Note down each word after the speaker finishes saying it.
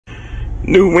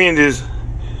New Wendy's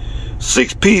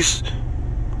 6-piece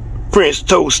French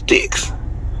toast sticks,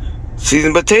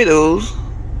 seasoned potatoes,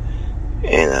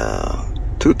 and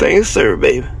 2 things served,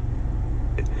 baby.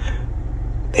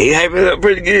 They hyping it up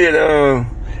pretty good.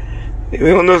 We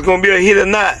don't know if it's gonna be a hit or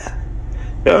not.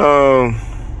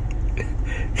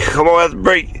 Come on after the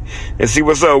break and see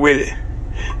what's up with it.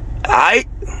 Alright?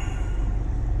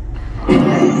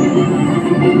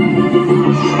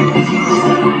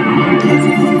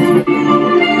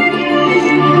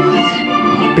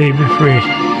 Baby Fresh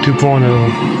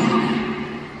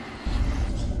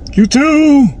 2.0. You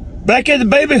too! Back at the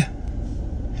baby!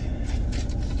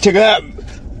 Check it out.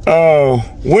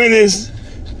 Wendy's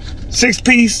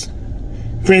 6-piece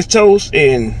French toast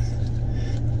and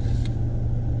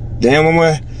damn, I'm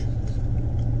gonna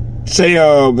say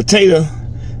potato.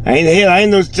 I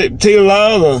ain't no potato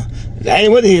laws, or I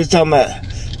ain't what the hell he's talking about.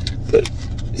 But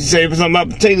he said something about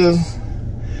potatoes.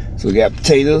 So we got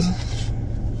potatoes,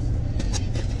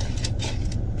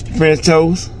 French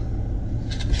toast. I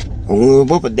don't know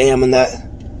what a damn or not.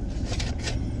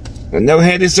 I never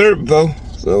had this served before,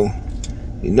 so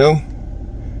you know,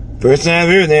 first time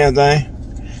here and everything.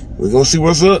 We're gonna see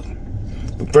what's up.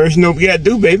 But first, you know what we gotta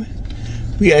do, baby.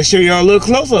 We gotta show y'all a little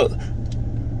close up.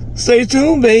 Stay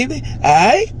tuned, baby.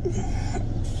 Alright?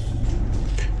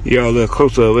 Y'all a little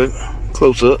close up, baby.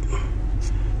 Close up.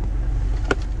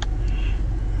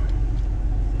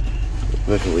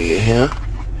 Look at we at here.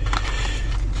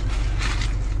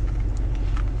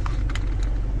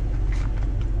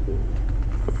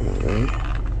 Alright.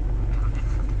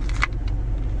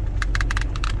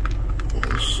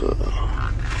 So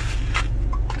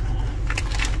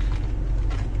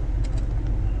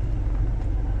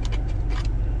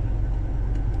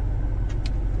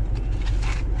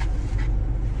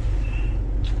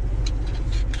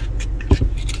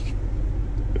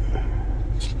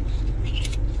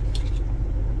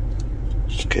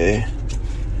okay.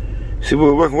 See what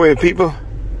we're working with, people?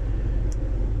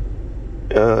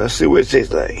 Let's see what it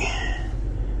tastes like.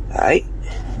 Alright.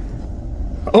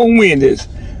 Oh, Wendy's.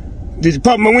 Did you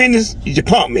pump my Wendy's? Did you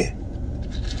pump me?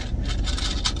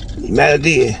 You might have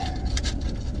did.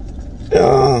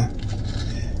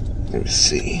 Let me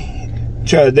see.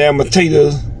 Try the damn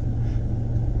potatoes.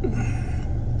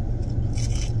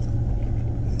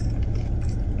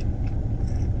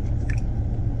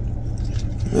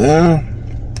 Well,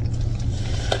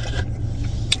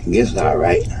 I guess it's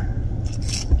alright.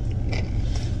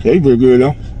 They pretty good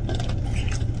though.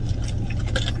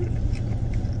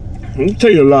 Let me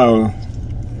tell you a lot.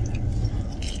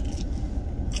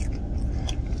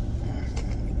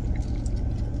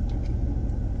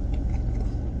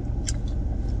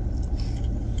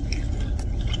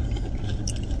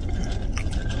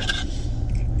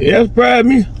 Yeah, surprised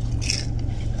me.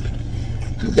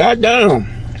 Goddamn.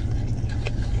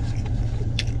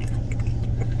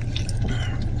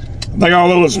 I think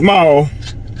all of it's small.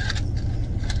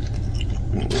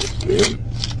 Yeah.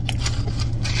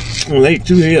 I ate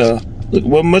 2 here. Look,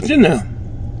 what much in there?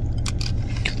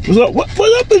 What's up? What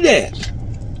up with that?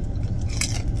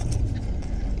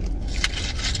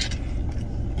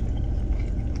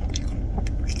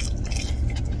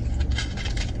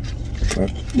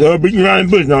 Y'all beating around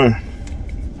the bush now.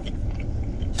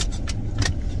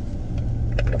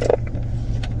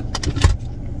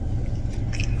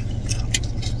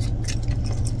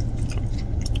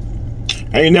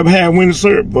 I ain't never had winter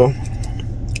syrup, bro.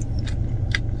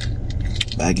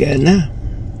 But I got it now.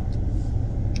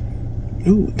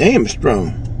 Ooh, damn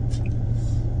strong.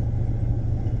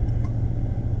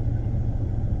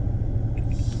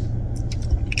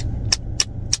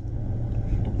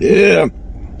 Yeah.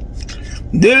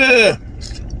 Yeah.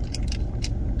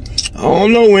 I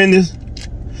don't know, Wendy's.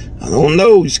 I don't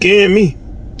know. You scaring me.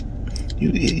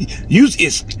 You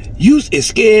is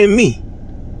scaring me.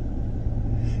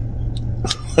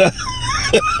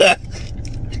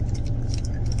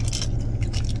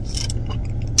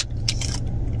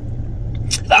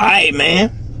 Alright,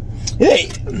 man. Hey,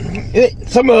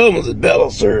 some of them was better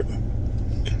syrup.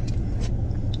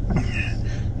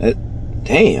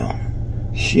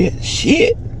 Damn.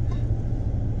 Shit.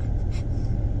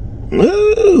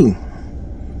 Ooh.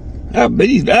 I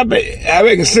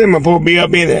reckon cinnamon supposed to be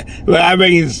up in there. But I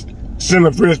reckon it's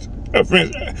cinnamon French. I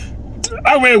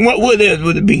reckon what else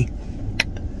would it be?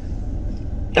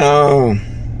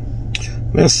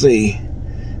 Let's see.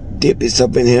 Dip this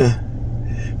up in here.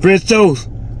 French toast.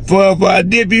 Before I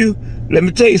dip you, let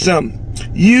me tell you something.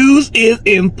 Use is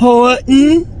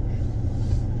important.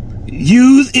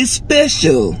 Use is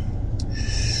special.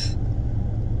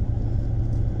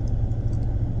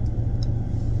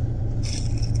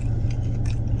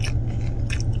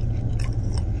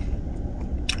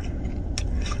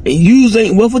 And yous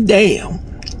ain't worth a damn.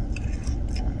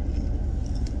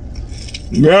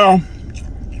 Yeah.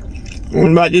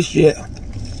 What about this shit?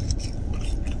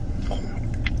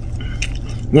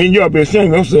 Man, you ought to be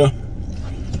ashamed of yourself.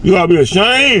 You ought to be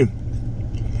ashamed.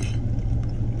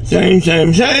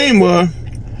 Shame, boy.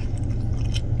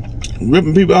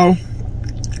 Ripping people off.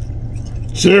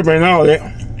 Syrup and all that.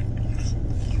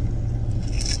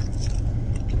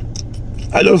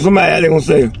 I know somebody out there gonna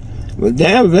say, well,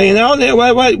 damn, if it ain't all that,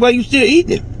 why you still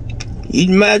eating it?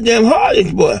 Eating my damn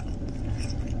heartaches, boy.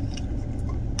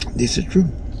 This is true.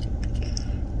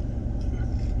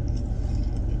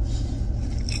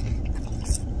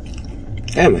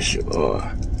 Amateur.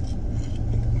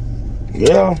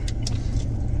 Yeah.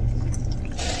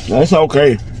 That's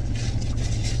okay.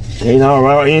 Ain't all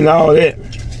right, ain't all that.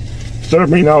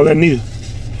 Syrup ain't all that neither.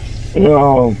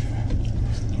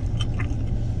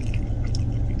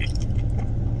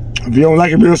 If you don't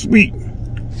like it real sweet,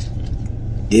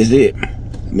 it's it.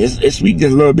 It's sweet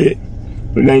just a little bit,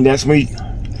 but it ain't that sweet.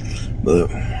 But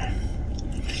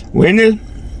Wendy's,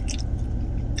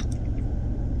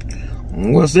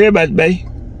 I'm gonna say about it, babe.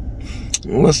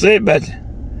 I'm gonna say about it.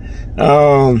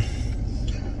 I'm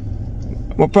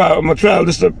gonna try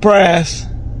to surprise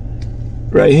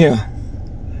right here,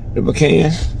 if I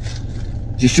can.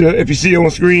 If you see it on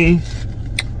screen,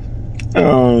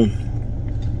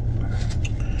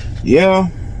 yeah.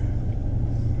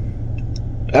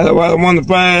 Otherwise, 1 to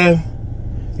 5.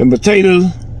 And potatoes,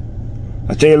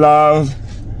 I tell you lies.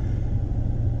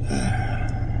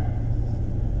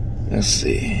 Let's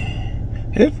see.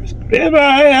 If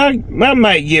I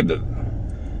might give it.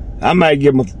 I might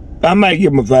give him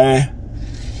a 5.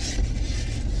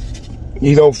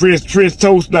 You know, French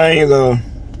toast things or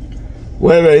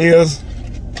whatever it is.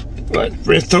 What,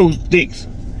 French toast sticks.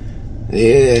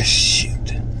 Yeah,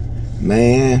 shoot.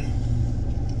 Man.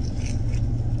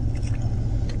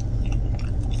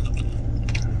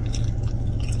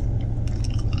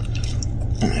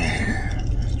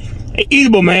 They're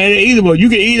eatable, man. They're eatable. You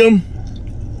can eat them.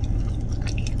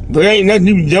 But ain't nothing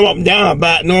you can jump up and down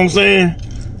about, you know what I'm saying?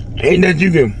 Ain't nothing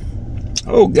you can.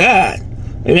 Oh, God.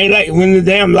 It ain't like when the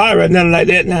damn liar or nothing like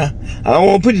that now. I don't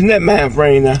want to put you in that mind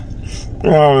frame now.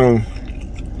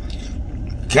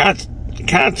 Can't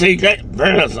take that.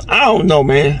 I don't know,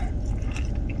 man.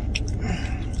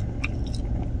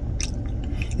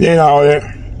 Then all that.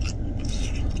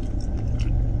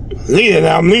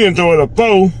 I'm leaning toward a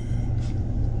 4.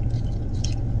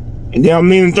 And then I'm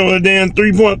leaning toward a damn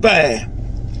 3.5.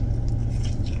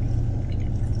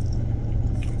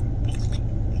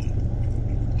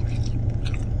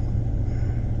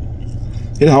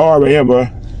 It's hard right here, bro.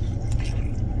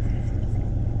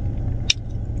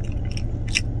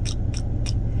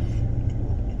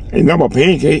 Ain't not my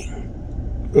pancake.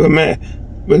 Good man.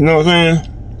 But you know what I'm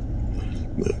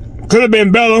saying? Could have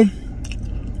been better.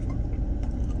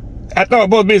 I thought it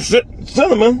was supposed to be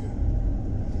cinnamon.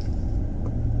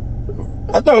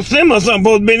 I thought cinnamon or something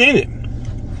supposed to be in it.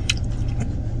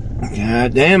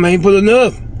 God damn, I ain't put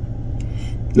enough.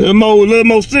 Little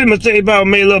more cinnamon tape out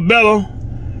made a little better.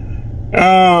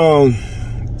 God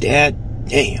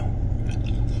damn.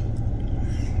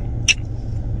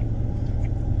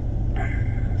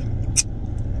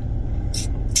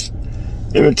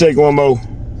 Let me take one more.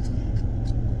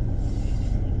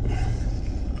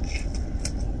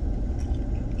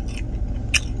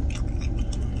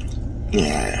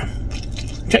 Yeah.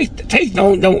 Taste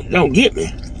don't get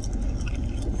me.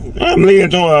 I'm leaning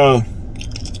toward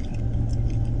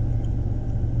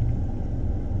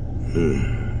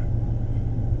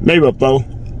maybe a 4.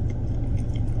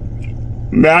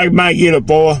 I might get a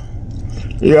 4.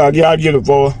 Yeah, I'll get a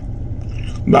 4.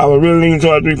 But I was really leaning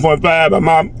toward 3.5. But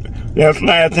that's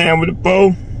last time with the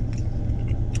 4.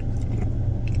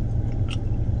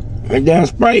 And damn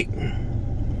Sprite.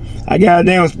 I got a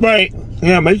damn Sprite.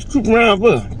 Yeah, man, you creep around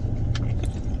for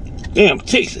damn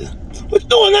Texas. What you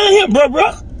doing down here,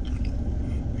 bro?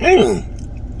 Damn.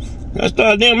 I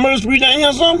started damn murder spree down here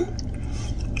or something?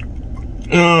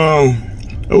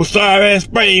 Those sorry ass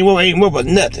Sprite ain't worth for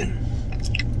nothing.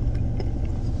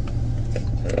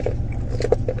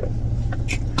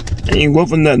 Ain't worth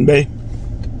for nothing, babe.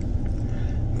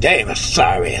 Damn, a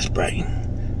sorry ass Sprite.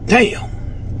 Damn.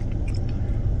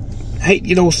 I hate to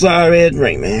get old sorry ass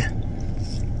drink, man.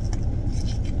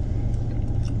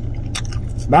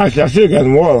 Actually, I should have got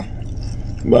some water,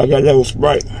 but I got that old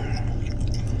Sprite.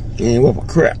 Ain't worth a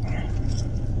crap.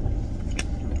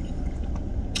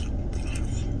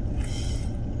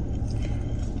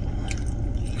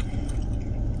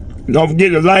 Don't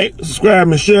forget to like, subscribe,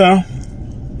 and share.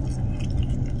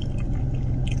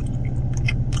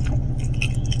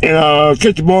 And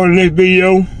catch you boy in the next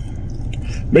video.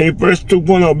 Baby Fresh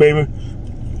 2.0, baby.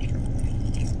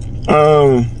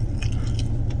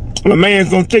 My man's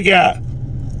gonna take out.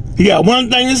 He got one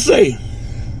thing to say.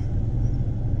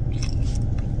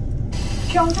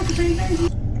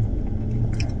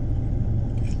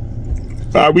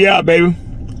 Alright, we out, baby.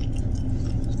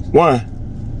 One.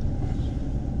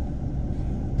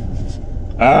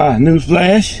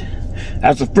 Newsflash.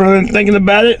 After further thinking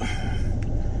about it,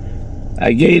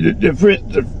 I gave the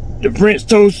French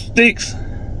toast sticks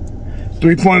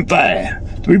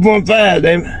 3.5. 3.5,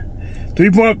 damn it.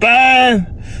 3.5.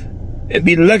 It'd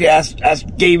be lucky I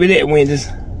gave it that Wendy's.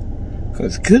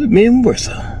 Because it could have been worse.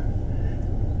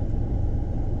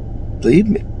 Believe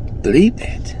me. Believe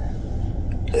that.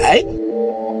 Alright?